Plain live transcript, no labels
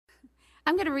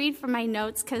I'm going to read from my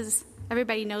notes because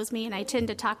everybody knows me and I tend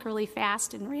to talk really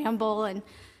fast and ramble, and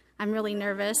I'm really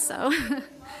nervous. So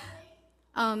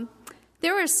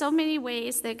there were so many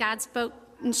ways that God spoke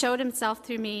and showed himself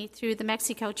through me through the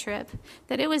Mexico trip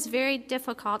that it was very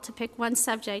difficult to pick one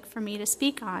subject for me to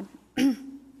speak on.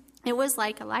 It was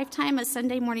like a lifetime of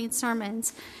Sunday morning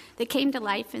sermons that came to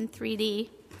life in 3D.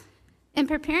 In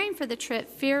preparing for the trip,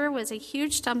 fear was a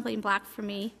huge stumbling block for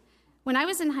me. When I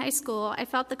was in high school, I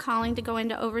felt the calling to go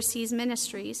into overseas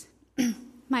ministries.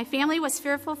 My family was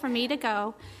fearful for me to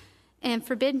go and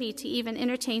forbid me to even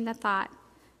entertain the thought.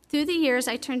 Through the years,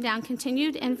 I turned down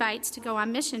continued invites to go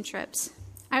on mission trips.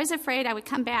 I was afraid I would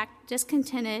come back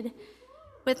discontented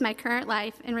with my current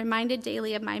life and reminded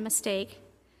daily of my mistake.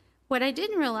 What I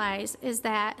didn't realize is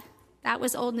that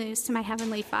was old news to my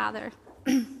Heavenly Father.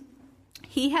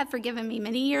 He had forgiven me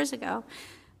many years ago,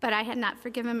 but I had not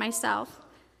forgiven myself.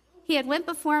 He had went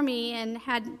before me and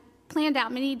had planned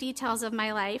out many details of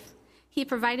my life. He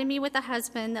provided me with a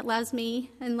husband that loves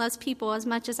me and loves people as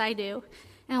much as I do,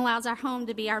 and allows our home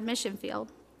to be our mission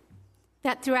field.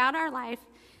 That throughout our life,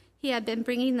 he had been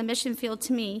bringing the mission field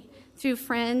to me through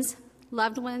friends,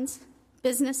 loved ones,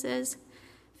 businesses,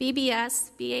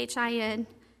 VBS, BHIN,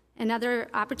 and other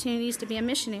opportunities to be a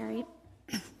missionary.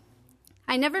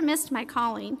 I never missed my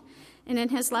calling, and in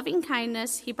his loving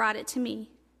kindness, he brought it to me.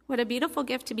 What a beautiful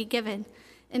gift to be given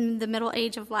in the middle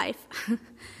age of life.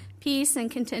 Peace and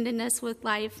contentedness with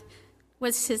life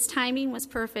his timing was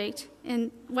perfect,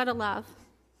 and what a love.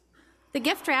 The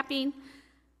gift wrapping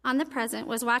on the present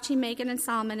was watching Megan and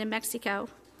Solomon in Mexico.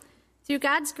 Through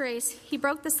God's grace, he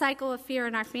broke the cycle of fear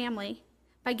in our family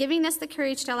by giving us the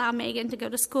courage to allow Megan to go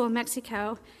to school in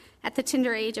Mexico at the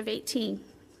tender age of 18.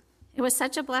 It was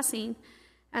such a blessing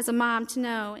as a mom to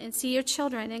know and see your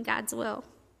children in God's will.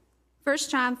 1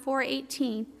 John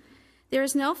 4:18, there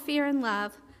is no fear in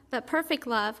love, but perfect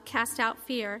love casts out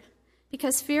fear,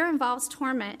 because fear involves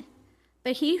torment,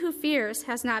 but he who fears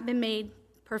has not been made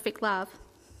perfect love.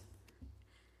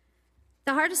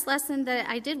 The hardest lesson that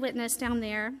I did witness down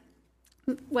there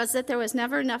was that there was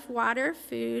never enough water,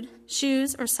 food,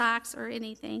 shoes, or socks, or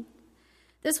anything.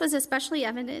 This was especially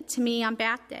evident to me on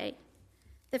bath day.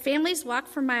 The families walked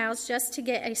for miles just to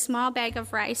get a small bag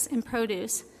of rice and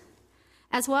produce,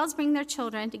 as well as bring their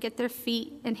children to get their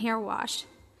feet and hair washed.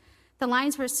 The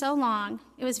lines were so long,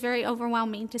 it was very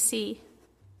overwhelming to see.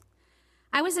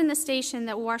 I was in the station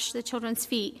that washed the children's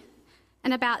feet,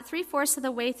 and about 3/4 of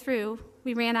the way through,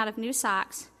 we ran out of new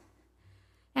socks.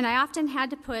 And I often had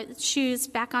to put shoes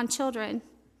back on children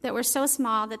that were so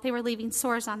small that they were leaving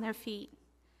sores on their feet.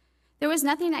 There was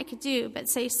nothing I could do but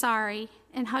say sorry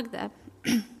and hug them.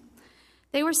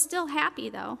 They were still happy,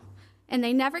 though, and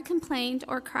they never complained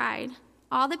or cried.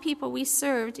 All the people we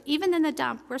served, even in the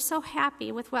dump, were so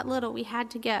happy with what little we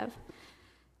had to give.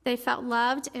 They felt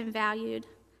loved and valued.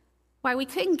 While we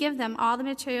couldn't give them all the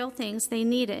material things they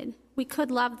needed, we could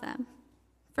love them.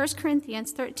 1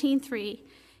 Corinthians 13:3,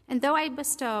 and though I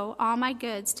bestow all my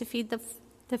goods to feed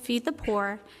the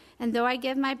poor, and though I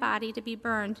give my body to be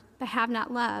burned, but have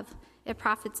not love, it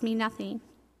profits me nothing.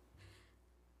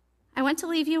 I want to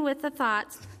leave you with the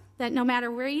thought that no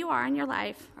matter where you are in your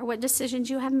life or what decisions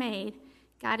you have made,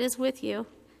 God is with you.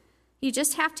 You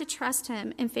just have to trust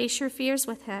him and face your fears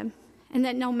with him, and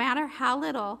that no matter how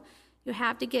little you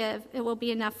have to give, it will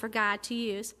be enough for God to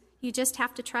use. You just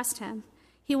have to trust him.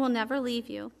 He will never leave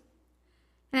you.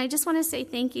 And I just want to say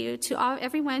thank you to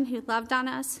everyone who loved on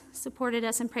us, supported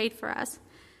us, and prayed for us.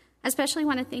 I especially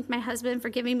want to thank my husband for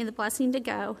giving me the blessing to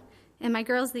go, and my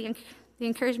girls the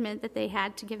encouragement that they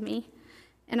had to give me,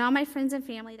 and all my friends and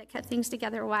family that kept things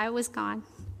together while I was gone.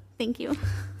 Thank you.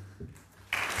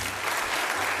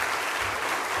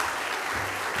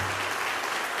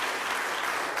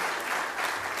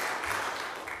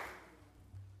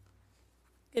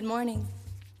 Good morning.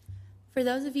 For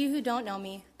those of you who don't know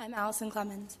me, I'm Allison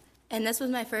Clemens, and this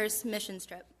was my first missions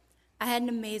trip. I had an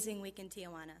amazing week in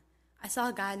Tijuana. I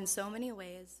saw God in so many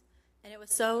ways, and it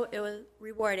was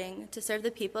rewarding to serve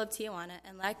the people of Tijuana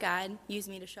and let God use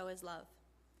me to show his love.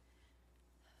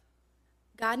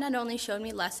 God not only showed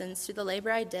me lessons through the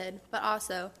labor I did, but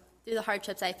also through the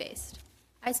hardships I faced.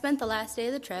 I spent the last day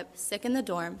of the trip sick in the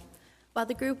dorm while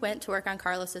the group went to work on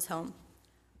Carlos's home.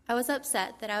 I was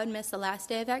upset that I would miss the last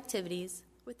day of activities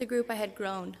with the group I had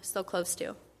grown so close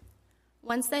to.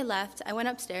 Once they left, I went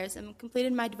upstairs and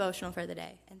completed my devotional for the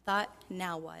day and thought,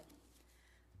 now what?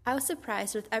 I was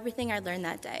surprised with everything I learned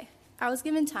that day. I was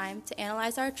given time to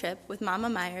analyze our trip with Mama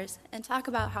Myers and talk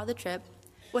about how the trip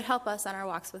would help us on our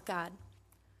walks with God.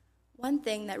 One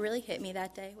thing that really hit me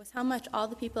that day was how much all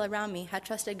the people around me had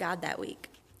trusted God that week.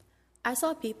 I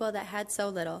saw people that had so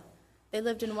little, They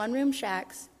lived in one-room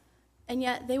shacks, and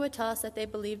yet they would tell us that they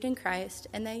believed in Christ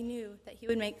and they knew that he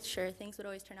would make sure things would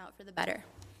always turn out for the better.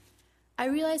 I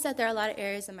realized that there are a lot of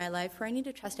areas in my life where I need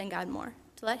to trust in God more,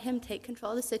 to let him take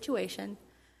control of the situation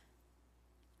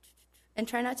and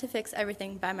try not to fix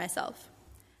everything by myself.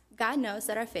 God knows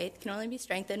that our faith can only be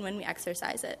strengthened when we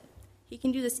exercise it. He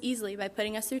can do this easily by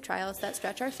putting us through trials that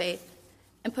stretch our faith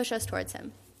and push us towards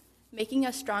him, making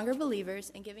us stronger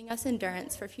believers and giving us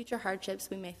endurance for future hardships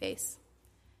we may face.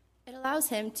 It allows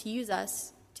him to use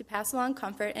us to pass along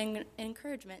comfort and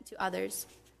encouragement to others,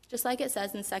 just like it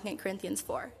says in 2 Corinthians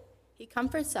 4. He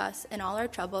comforts us in all our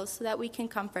troubles so that we can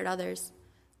comfort others.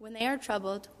 When they are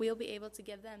troubled, we will be able to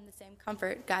give them the same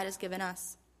comfort God has given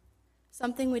us.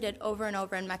 Something we did over and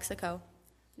over in Mexico,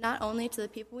 not only to the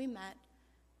people we met,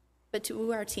 but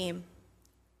to our team.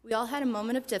 We all had a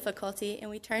moment of difficulty,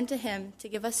 and we turned to him to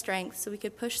give us strength so we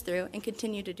could push through and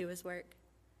continue to do his work.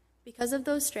 Because of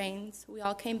those strains, we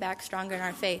all came back stronger in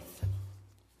our faith.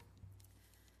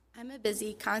 I'm a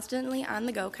busy, constantly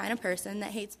on-the-go kind of person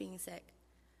that hates being sick.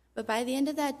 But by the end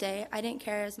of that day, I didn't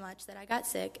care as much that I got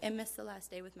sick and missed the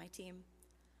last day with my team.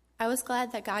 I was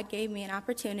glad that God gave me an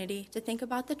opportunity to think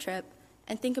about the trip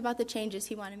and think about the changes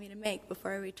he wanted me to make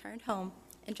before I returned home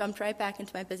and jumped right back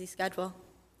into my busy schedule.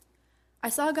 I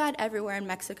saw God everywhere in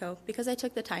Mexico because I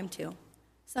took the time to,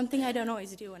 something I don't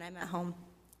always do when I'm at home.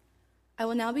 I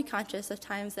will now be conscious of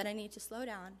times that I need to slow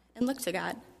down and look to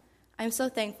God. I'm so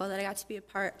thankful that I got to be a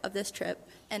part of this trip,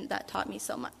 and that taught me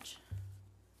so much.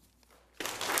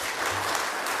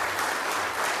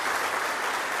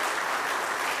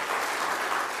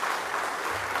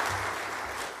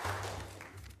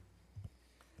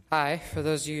 Hi, for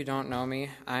those of you who don't know me,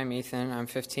 I'm Ethan. I'm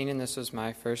 15, and this was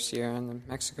my first year on the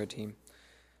Mexico team.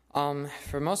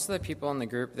 For most of the people in the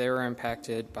group, they were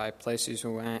impacted by places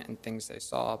we went and things they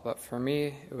saw, but for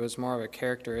me, it was more of a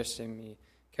characteristic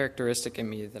in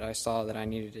me that I saw that I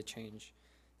needed to change.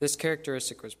 This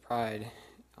characteristic was pride.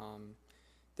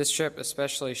 This trip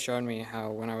especially showed me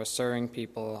how when I was serving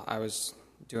people, I was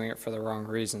doing it for the wrong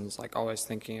reasons, like always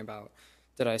thinking about,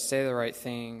 did I say the right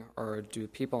thing, or do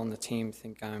people on the team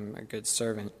think I'm a good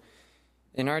servant?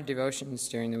 In our devotions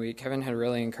during the week, Kevin had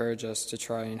really encouraged us to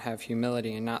try and have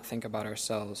humility and not think about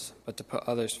ourselves, but to put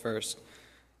others first.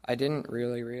 I didn't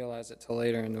really realize it till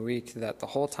later in the week that the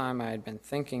whole time I had been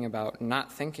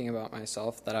not thinking about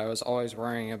myself, that I was always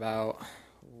worrying about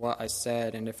what I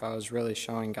said and if I was really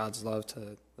showing God's love to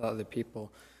the other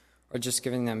people, or just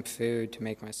giving them food to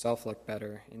make myself look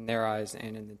better in their eyes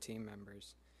and in the team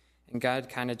members. And God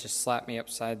kind of just slapped me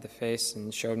upside the face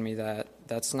and showed me that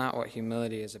that's not what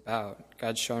humility is about.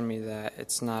 God showed me that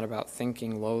it's not about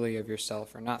thinking lowly of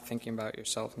yourself or not thinking about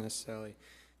yourself necessarily.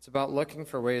 It's about looking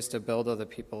for ways to build other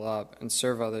people up and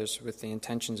serve others with the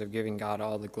intentions of giving God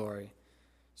all the glory.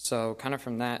 So kind of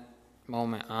from that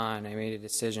moment on, I made a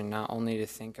decision not only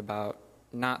to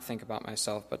not think about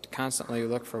myself, but to constantly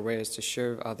look for ways to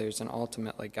serve others and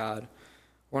ultimately God.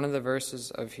 One of the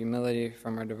verses of humility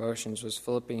from our devotions was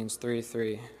Philippians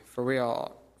 3:3. For we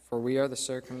are the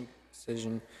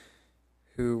circumcision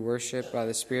who worship by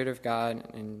the Spirit of God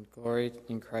and glory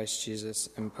in Christ Jesus,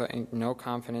 and putting no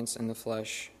confidence in the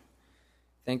flesh.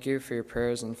 Thank you for your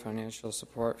prayers and financial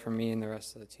support for me and the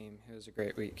rest of the team. It was a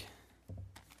great week.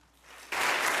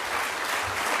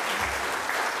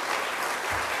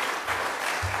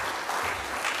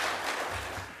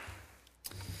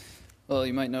 Well,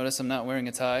 you might notice I'm not wearing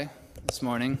a tie this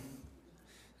morning.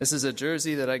 This is a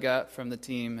jersey that I got from the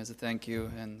team as a thank you,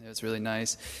 and it was really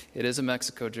nice. It is a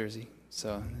Mexico jersey,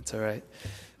 so it's all right.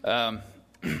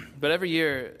 But every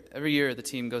year the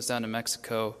team goes down to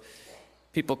Mexico,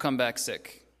 people come back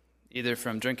sick, either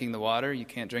from drinking the water, you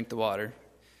can't drink the water,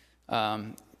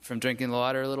 from drinking the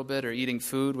water a little bit, or eating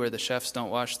food where the chefs don't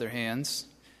wash their hands,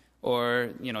 or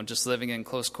just living in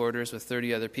close quarters with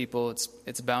 30 other people.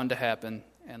 It's bound to happen.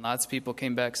 And lots of people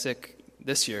came back sick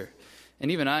this year.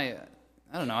 And even I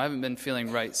don't know, I haven't been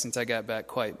feeling right since I got back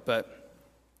quite. But,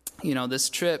 this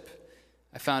trip,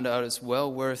 I found out is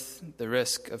well worth the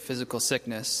risk of physical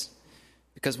sickness.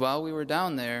 Because while we were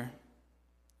down there,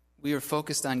 we were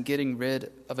focused on getting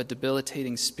rid of a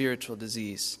debilitating spiritual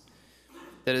disease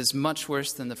that is much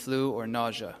worse than the flu or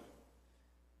nausea,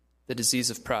 the disease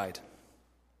of pride.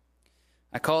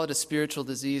 I call it a spiritual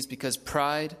disease because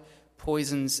pride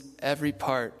poisons every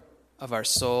part of our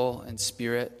soul and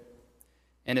spirit,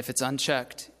 and if it's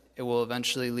unchecked, it will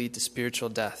eventually lead to spiritual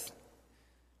death.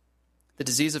 The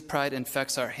disease of pride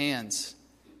infects our hands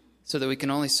so that we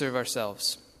can only serve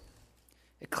ourselves.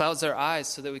 It clouds our eyes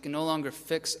so that we can no longer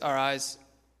fix our eyes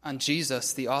on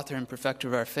Jesus, the author and perfecter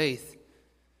of our faith.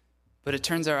 but it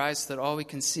turns our eyes so that all we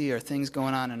can see are things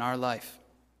going on in our life.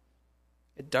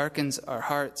 It darkens our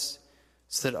hearts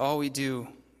so that all we do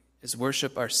is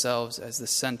worship ourselves as the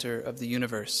center of the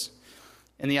universe.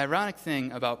 And the ironic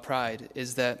thing about pride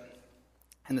is that,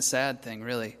 and the sad thing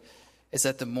really, is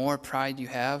that the more pride you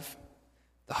have,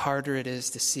 the harder it is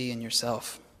to see in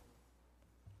yourself.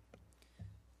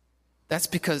 That's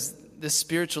because this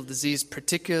spiritual disease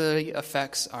particularly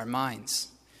affects our minds.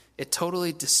 It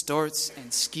totally distorts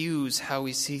and skews how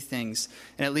we see things,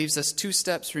 and it leaves us 2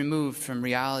 steps removed from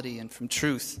reality and from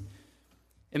truth.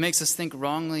 It makes us think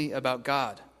wrongly about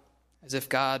God, as if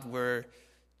God were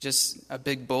just a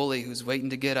big bully who's waiting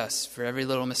to get us for every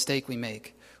little mistake we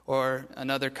make. Or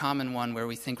another common one where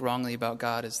we think wrongly about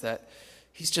God is that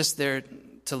he's just there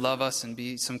to love us and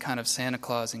be some kind of Santa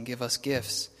Claus and give us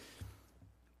gifts.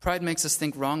 Pride makes us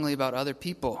think wrongly about other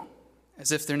people,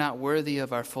 as if they're not worthy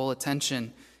of our full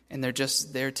attention and they're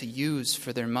just there to use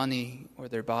for their money or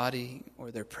their body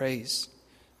or their praise.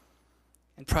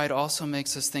 And pride also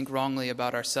makes us think wrongly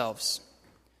about ourselves.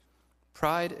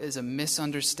 Pride is a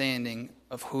misunderstanding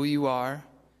of who you are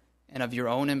and of your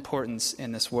own importance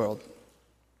in this world.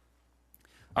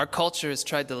 Our culture has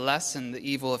tried to lessen the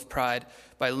evil of pride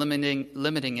by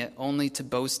limiting it only to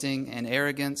boasting and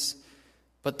arrogance,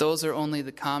 but those are only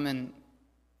the common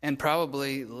and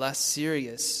probably less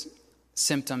serious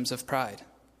symptoms of pride.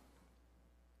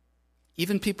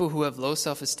 Even people who have low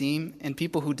self-esteem and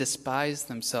people who despise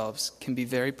themselves can be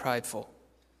very prideful.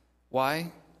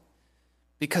 Why?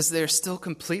 Because they're still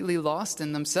completely lost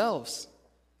in themselves.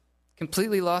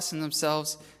 Completely lost in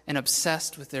themselves and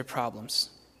obsessed with their problems.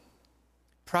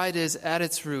 Pride is, at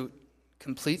its root,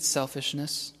 complete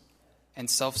selfishness and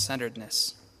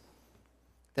self-centeredness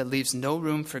that leaves no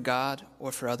room for God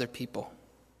or for other people.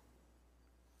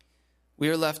 We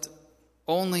are left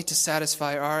only to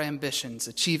satisfy our ambitions,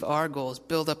 achieve our goals,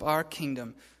 build up our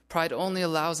kingdom. Pride only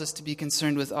allows us to be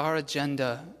concerned with our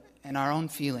agenda and our own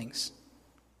feelings.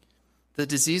 The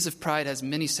disease of pride has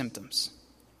many symptoms.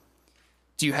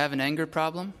 Do you have an anger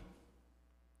problem?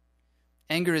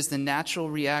 Anger is the natural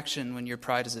reaction when your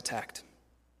pride is attacked.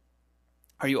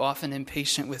 Are you often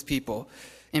impatient with people?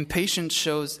 Impatience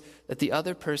shows that the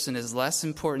other person is less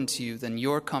important to you than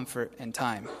your comfort and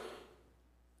time.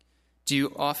 Do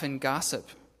you often gossip?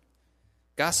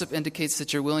 Gossip indicates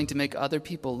that you're willing to make other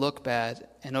people look bad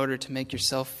in order to make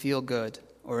yourself feel good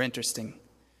or interesting.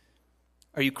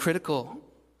 Are you critical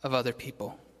of other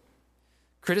people?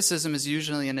 Criticism is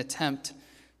usually an attempt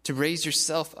to raise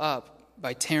yourself up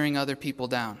by tearing other people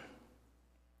down.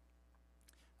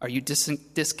 Are you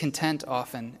discontent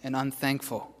often and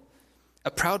unthankful?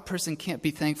 A proud person can't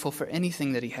be thankful for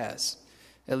anything that he has,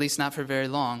 at least not for very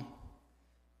long.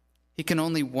 He can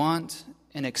only want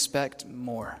and expect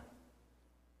more.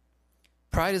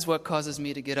 Pride is what causes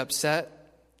me to get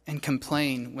upset and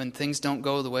complain when things don't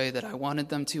go the way that I wanted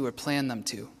them to or planned them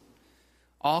to.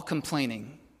 All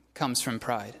complaining comes from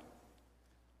pride.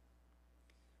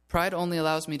 Pride only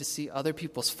allows me to see other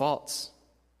people's faults,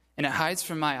 and it hides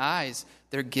from my eyes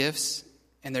their gifts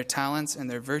and their talents and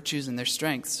their virtues and their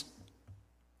strengths.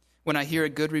 When I hear a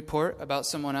good report about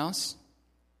someone else,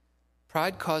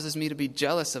 pride causes me to be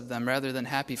jealous of them rather than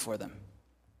happy for them.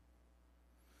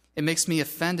 It makes me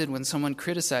offended when someone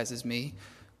criticizes me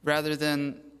rather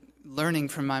than learning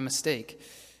from my mistake.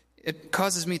 It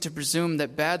causes me to presume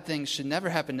that bad things should never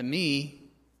happen to me,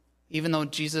 even though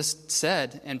Jesus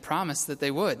said and promised that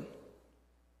they would.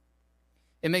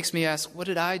 It makes me ask, what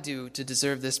did I do to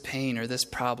deserve this pain or this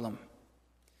problem?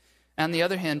 On the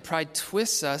other hand, pride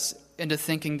twists us into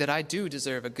thinking that I do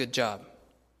deserve a good job,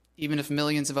 even if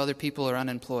millions of other people are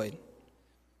unemployed.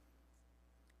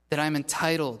 That I'm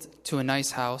entitled to a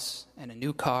nice house and a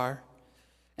new car,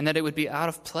 and that it would be out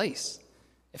of place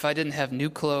if I didn't have new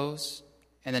clothes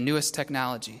and the newest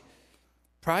technology.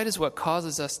 Pride is what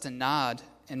causes us to nod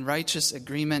in righteous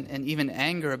agreement and even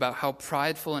anger about how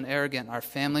prideful and arrogant our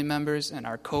family members and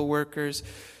our co-workers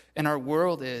and our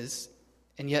world is,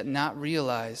 and yet not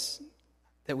realize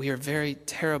that we are very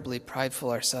terribly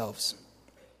prideful ourselves.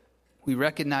 We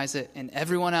recognize it in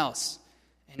everyone else,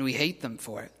 and we hate them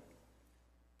for it.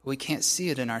 But we can't see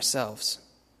it in ourselves.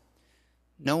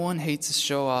 No one hates a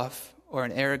show-off or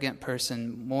an arrogant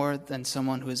person more than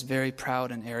someone who is very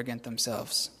proud and arrogant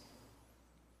themselves.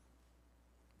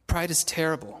 Pride is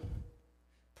terrible.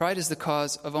 Pride is the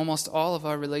cause of almost all of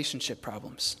our relationship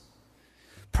problems.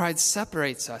 Pride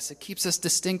separates us. It keeps us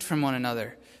distinct from one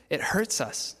another. It hurts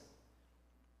us.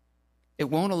 It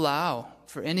won't allow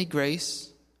for any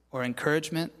grace or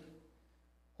encouragement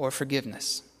or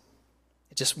forgiveness.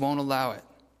 It just won't allow it.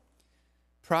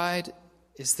 Pride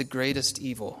is the greatest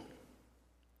evil.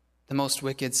 the most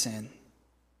wicked sin.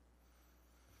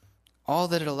 All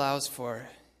that it allows for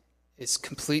is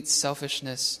complete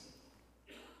selfishness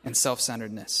and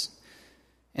self-centeredness.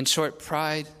 In short,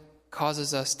 pride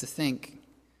causes us to think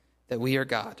that we are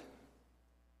God.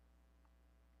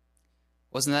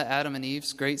 Wasn't that Adam and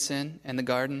Eve's great sin in the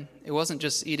garden? It wasn't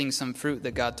just eating some fruit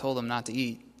that God told them not to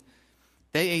eat.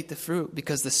 They ate the fruit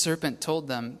because the serpent told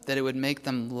them that it would make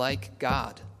them like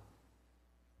God.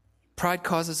 Pride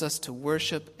causes us to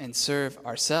worship and serve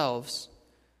ourselves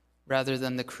rather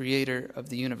than the creator of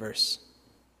the universe.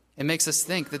 It makes us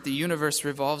think that the universe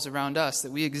revolves around us,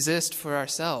 that we exist for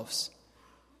ourselves.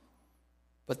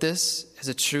 But this is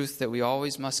a truth that we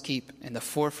always must keep in the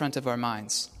forefront of our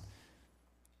minds.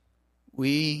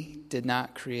 We did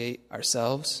not create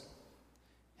ourselves,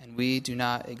 and we do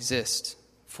not exist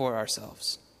for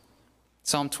ourselves.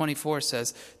 Psalm 24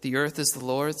 says, "The earth is the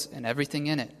Lord's and everything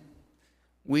in it."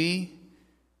 We,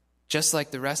 just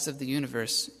like the rest of the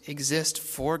universe, exist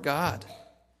for God.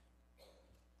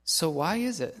 So why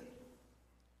is it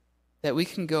that we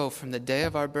can go from the day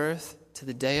of our birth to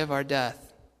the day of our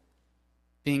death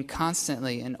being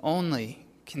constantly and only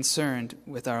concerned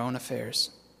with our own affairs?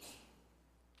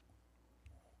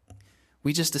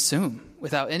 We just assume,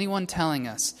 without anyone telling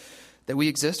us, that we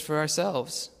exist for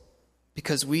ourselves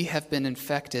because we have been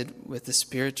infected with the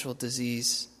spiritual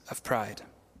disease of pride.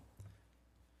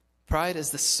 Pride is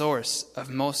the source of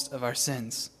most of our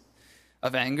sins,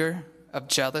 of anger, of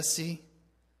jealousy,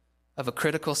 of a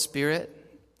critical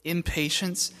spirit,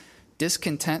 impatience,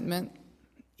 discontentment,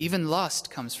 even lust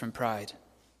comes from pride,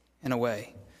 in a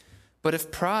way. But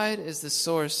if pride is the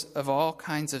source of all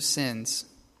kinds of sins,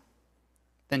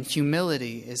 then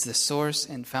humility is the source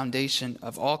and foundation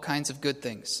of all kinds of good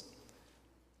things,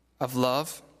 of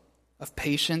love, of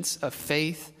patience, of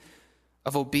faith,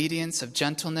 of obedience, of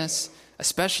gentleness,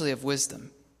 especially of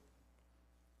wisdom.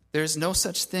 There is no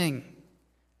such thing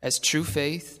as true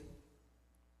faith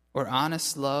or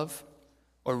honest love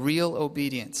or real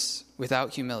obedience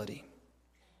without humility.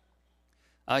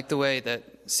 I like the way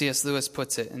that C.S. Lewis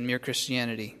puts it in Mere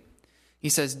Christianity. He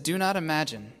says, "Do not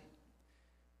imagine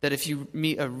that if you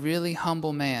meet a really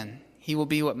humble man, he will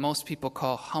be what most people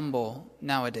call humble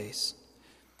nowadays.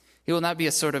 He will not be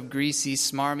a sort of greasy,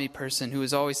 smarmy person who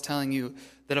is always telling you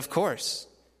that, of course,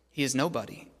 he is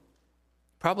nobody.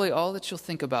 Probably all that you'll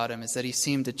think about him is that he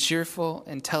seemed a cheerful,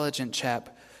 intelligent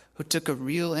chap who took a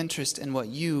real interest in what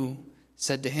you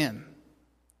said to him.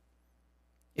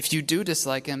 If you do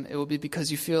dislike him, it will be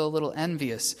because you feel a little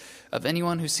envious of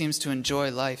anyone who seems to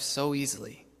enjoy life so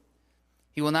easily.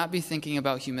 He will not be thinking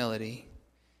about humility.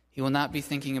 He will not be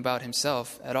thinking about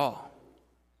himself at all."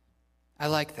 I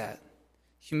like that.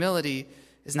 Humility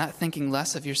is not thinking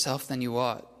less of yourself than you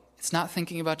ought. It's not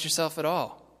thinking about yourself at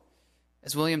all.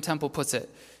 As William Temple puts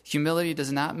it, humility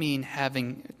does not mean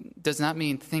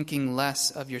thinking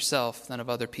less of yourself than of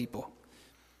other people,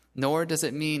 nor does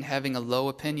it mean having a low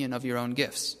opinion of your own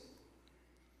gifts.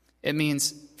 It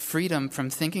means freedom from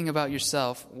thinking about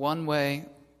yourself one way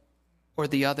or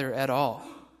the other at all.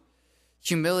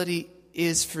 Humility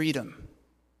is freedom.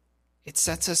 It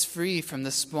sets us free from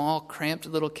the small, cramped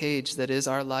little cage that is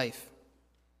our life.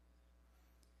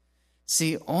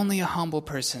 See, only a humble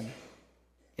person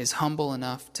is humble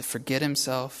enough to forget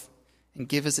himself and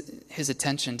give his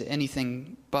attention to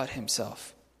anything but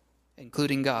himself,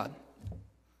 including God.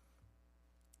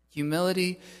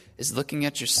 Humility is looking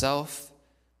at yourself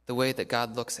the way that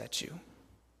God looks at you,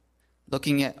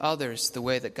 looking at others the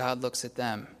way that God looks at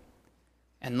them,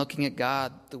 and looking at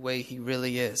God the way he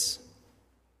really is.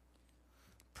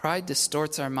 Pride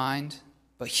distorts our mind,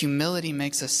 but humility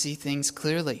makes us see things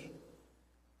clearly.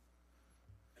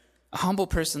 A humble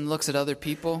person looks at other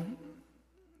people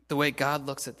the way God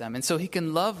looks at them, and so he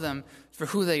can love them for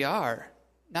who they are,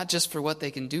 not just for what they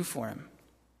can do for him.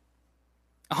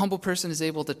 A humble person is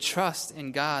able to trust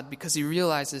in God because he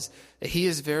realizes that he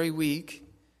is very weak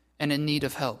and in need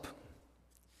of help.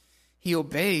 He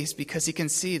obeys because he can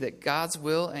see that God's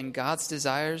will and God's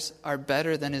desires are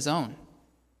better than his own.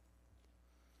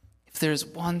 If there's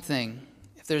one thing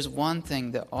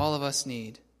that all of us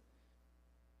need,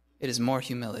 it is more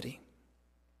humility.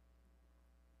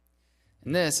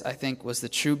 And this, I think, was the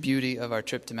true beauty of our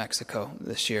trip to Mexico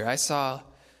this year. I saw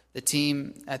the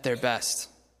team at their best.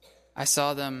 I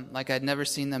saw them like I'd never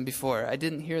seen them before. I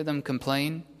didn't hear them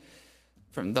complain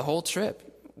from the whole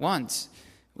trip once.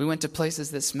 We went to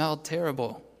places that smelled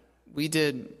terrible. We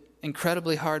did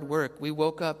incredibly hard work. We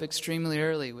woke up extremely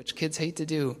early, which kids hate to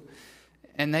do.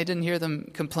 And I didn't hear them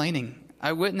complaining.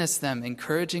 I witnessed them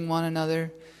encouraging one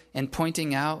another and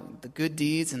pointing out the good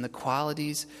deeds and the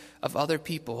qualities of other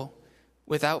people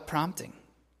without prompting.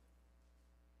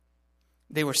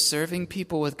 They were serving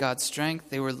people with God's strength.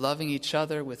 They were loving each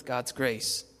other with God's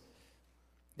grace.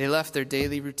 They left their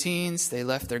daily routines. They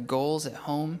left their goals at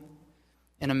home.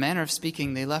 In a manner of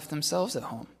speaking, they left themselves at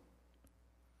home.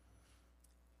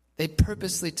 They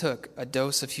purposely took a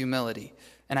dose of humility.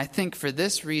 And I think for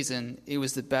this reason, it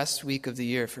was the best week of the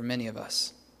year for many of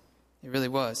us. It really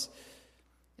was.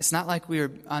 It's not like we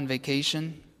were on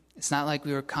vacation. It's not like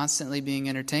we were constantly being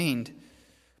entertained.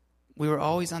 We were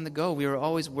always on the go. We were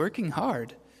always working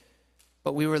hard.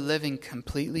 But we were living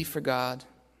completely for God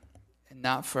and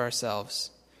not for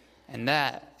ourselves. And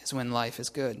that is when life is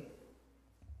good.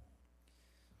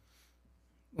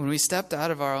 When we stepped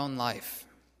out of our own life,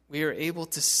 we were able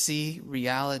to see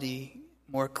reality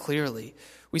more clearly.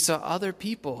 We saw other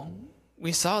people.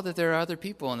 We saw that there are other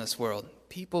people in this world,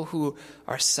 people who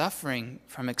are suffering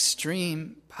from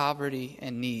extreme poverty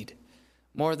and need,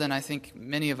 more than I think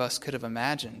many of us could have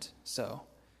imagined. So,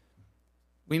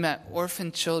 we met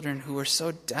orphan children who were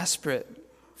so desperate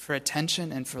for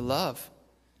attention and for love.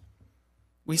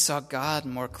 We saw God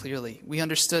more clearly. We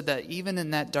understood that even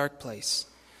in that dark place,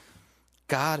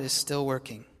 God is still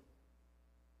working.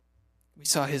 We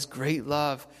saw his great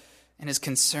love and his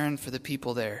concern for the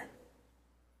people there.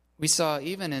 We saw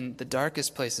even in the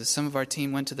darkest places, some of our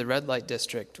team went to the red light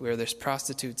district where there's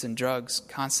prostitutes and drugs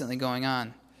constantly going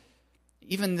on.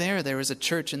 Even there was a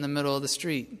church in the middle of the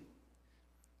street.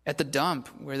 At the dump,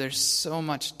 where there's so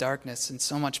much darkness and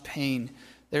so much pain,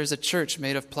 there's a church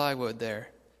made of plywood there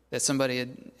that somebody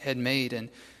had made.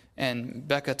 And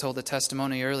Becca told a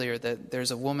testimony earlier that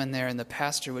there's a woman there and the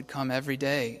pastor would come every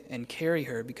day and carry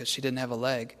her because she didn't have a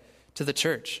leg to the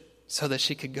church so that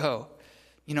she could go.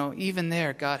 You know, even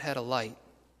there, God had a light.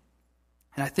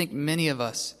 And I think many of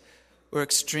us were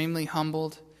extremely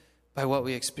humbled by what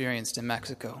we experienced in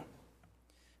Mexico.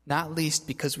 Not least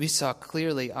because we saw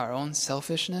clearly our own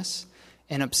selfishness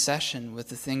and obsession with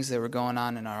the things that were going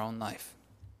on in our own life.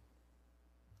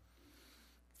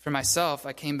 For myself,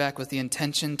 I came back with the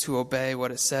intention to obey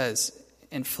what it says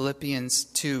in Philippians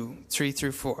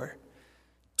 2:3-4.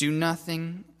 Do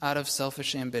nothing out of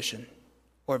selfish ambition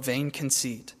or vain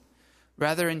conceit.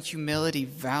 Rather, in humility,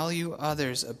 value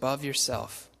others above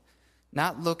yourself,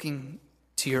 not looking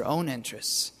to your own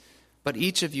interests, but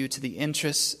each of you to the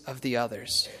interests of the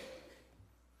others.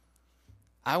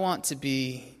 I want to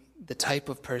be the type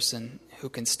of person who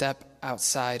can step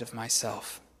outside of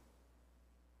myself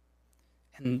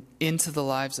and into the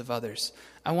lives of others.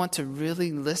 I want to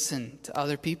really listen to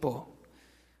other people.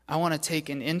 I want to take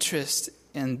an interest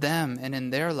in them and in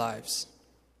their lives.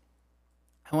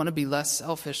 I want to be less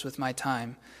selfish with my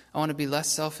time. I want to be less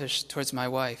selfish towards my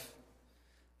wife.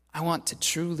 I want to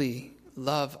truly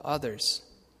love others.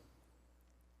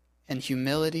 And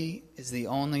humility is the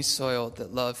only soil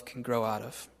that love can grow out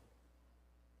of.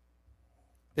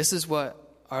 This is what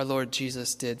our Lord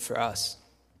Jesus did for us.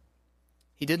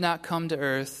 He did not come to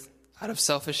earth out of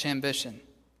selfish ambition.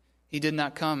 He did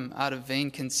not come out of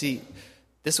vain conceit.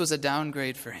 This was a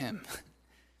downgrade for him.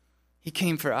 He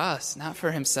came for us, not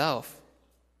for himself.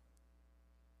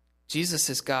 Jesus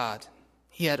is God.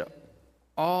 He had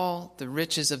all the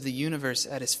riches of the universe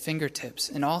at his fingertips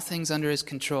and all things under his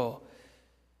control.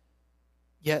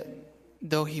 Yet,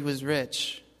 though he was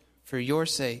rich, for your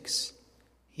sakes,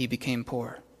 he became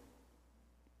poor.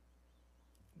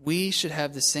 We should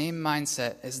have the same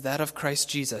mindset as that of Christ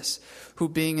Jesus, who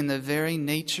being in the very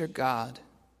nature God,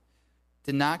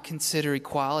 did not consider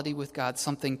equality with God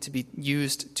something to be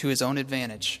used to his own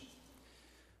advantage.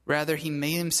 Rather, he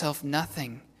made himself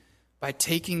nothing by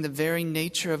taking the very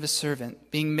nature of a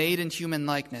servant, being made in human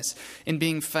likeness, and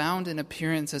being found in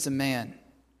appearance as a man.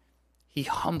 He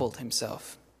humbled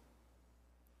himself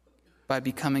by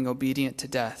becoming obedient to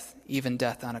death, even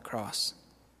death on a cross.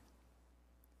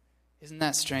 Isn't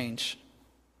that strange?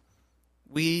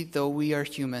 We, though we are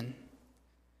human,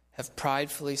 have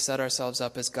pridefully set ourselves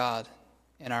up as God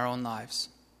in our own lives.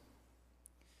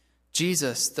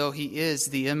 Jesus, though he is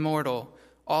the immortal,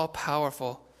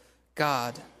 all-powerful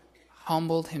God,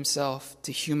 humbled himself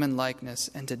to human likeness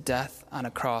and to death on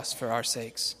a cross for our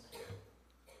sakes.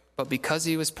 But because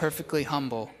he was perfectly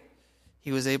humble,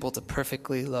 he was able to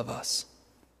perfectly love us.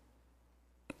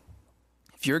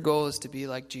 If your goal is to be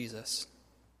like Jesus,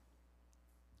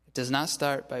 it does not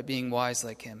start by being wise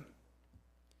like him.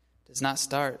 It does not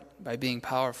start by being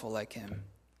powerful like him.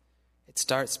 It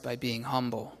starts by being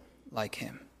humble like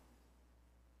him.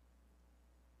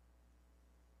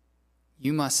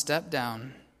 You must step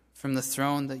down from the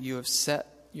throne that you have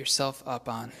set yourself up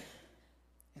on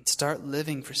and start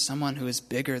living for someone who is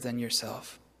bigger than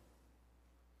yourself.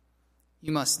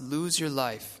 You must lose your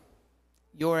life,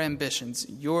 your ambitions,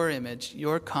 your image,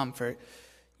 your comfort.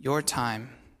 your time.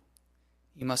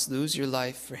 You must lose your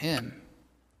life for him,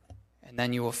 and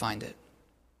then you will find it.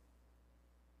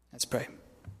 Let's pray.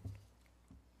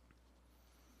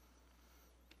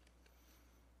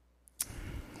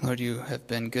 Lord, you have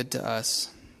been good to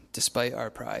us despite our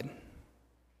pride.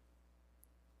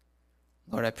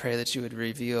 Lord, I pray that you would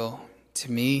reveal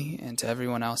to me and to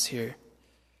everyone else here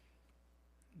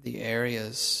the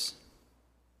areas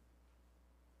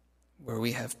where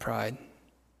we have pride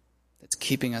that's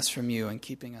keeping us from you and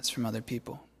keeping us from other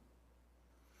people.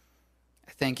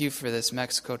 I thank you for this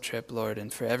Mexico trip, Lord,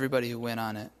 and for everybody who went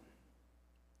on it.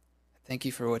 I thank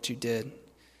you for what you did,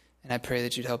 and I pray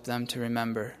that you'd help them to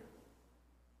remember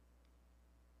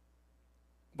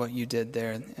what you did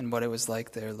there and what it was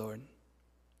like there, Lord.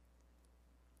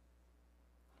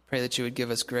 Pray that you would give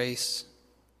us grace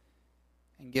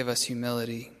and give us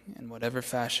humility in whatever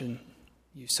fashion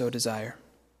you so desire.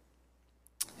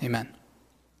 Amen.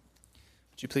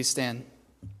 Would you please stand?